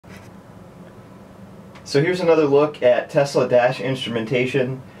So here's another look at Tesla dash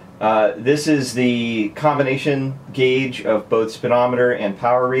instrumentation. This is the combination gauge of both speedometer and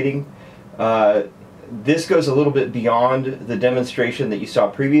power reading. This goes a little bit beyond the demonstration that you saw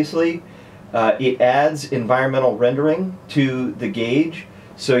previously. It adds environmental rendering to the gauge.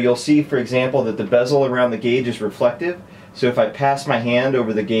 So you'll see, for example, that the bezel around the gauge is reflective. So if I pass my hand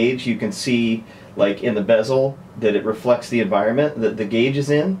over the gauge, you can see, like in the bezel, that it reflects the environment that the gauge is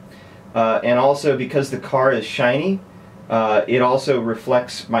in. And also, because the car is shiny, it also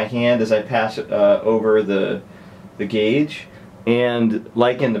reflects my hand as I pass over the gauge. And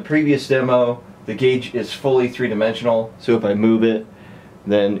like in the previous demo, the gauge is fully three-dimensional. So if I move it,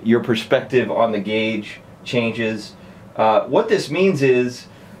 then your perspective on the gauge changes. What this means is,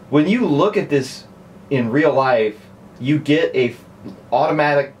 when you look at this in real life, you get a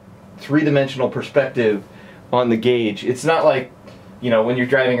automatic three-dimensional perspective on the gauge. It's not like, you know, when you're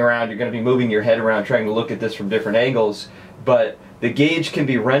driving around, you're going to be moving your head around trying to look at this from different angles, but the gauge can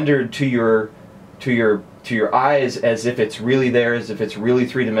be rendered to your eyes as if it's really there, as if it's really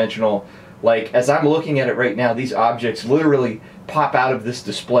three-dimensional. Like, as I'm looking at it right now, these objects literally pop out of this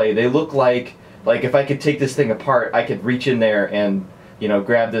display. They look like if I could take this thing apart, I could reach in there and, you know,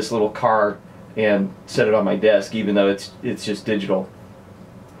 grab this little car and set it on my desk, even though it's just digital.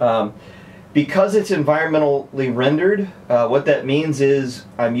 Because it's environmentally rendered, what that means is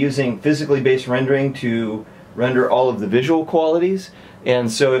I'm using physically based rendering to render all of the visual qualities.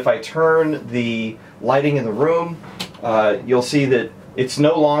 And so if I turn the lighting in the room, you'll see that it's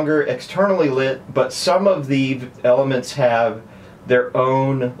no longer externally lit, but some of the elements have their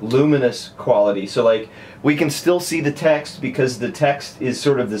own luminous quality. So like, we can still see the text because the text is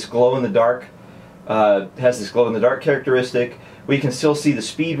sort of this glow-in-the-dark, has this glow-in-the-dark characteristic. We can still see the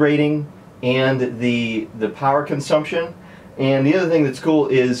speed rating and the power consumption. And the other thing that's cool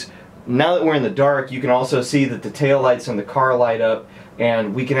is, now that we're in the dark, you can also see that the taillights on the car light up,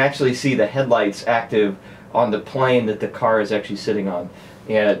 and we can actually see the headlights active on the plane that the car is actually sitting on.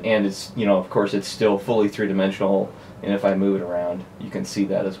 And it's, you know, of course, it's still fully three-dimensional, and if I move it around, you can see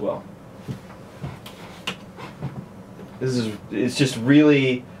that as well. It's just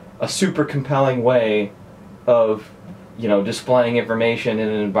really a super compelling way of, you know, displaying information in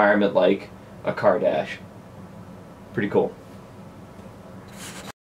an environment like a car dash. Pretty cool.